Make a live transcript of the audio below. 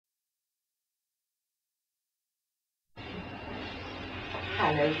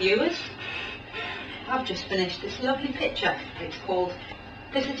Hello viewers, I've just finished this lovely picture. It's called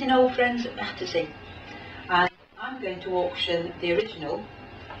Visiting Old Friends at Battersea, and I'm going to auction the original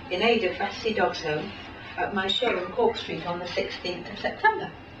in aid of Battersea Dogs Home at my show in Cork Street on the 16th of September.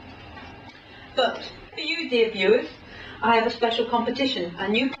 But for you dear viewers, I have a special competition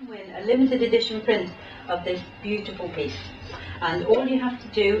and you can win a limited edition print of this beautiful piece. And all you have to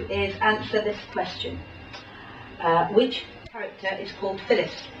do is answer this question. Which character is called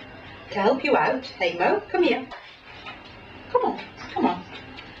Phyllis? To help you out, hey Mo, come here. Come on.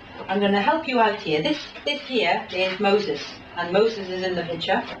 I'm going to help you out here. This here is Moses, and Moses is in the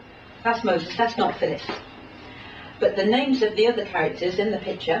picture. That's Moses, that's not Phyllis. But the names of the other characters in the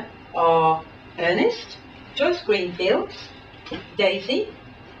picture are Ernest, Joyce Greenfields, Daisy,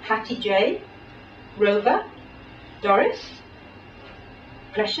 Hattie J, Rover, Doris,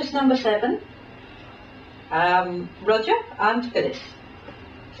 Precious number 7, Roger and Phyllis.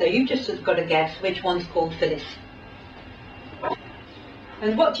 So you just got to guess which one's called Phyllis.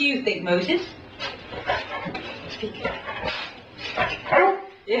 And what do you think, Moses? Speak.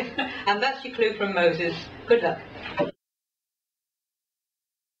 Yeah, and that's your clue from Moses. Good luck.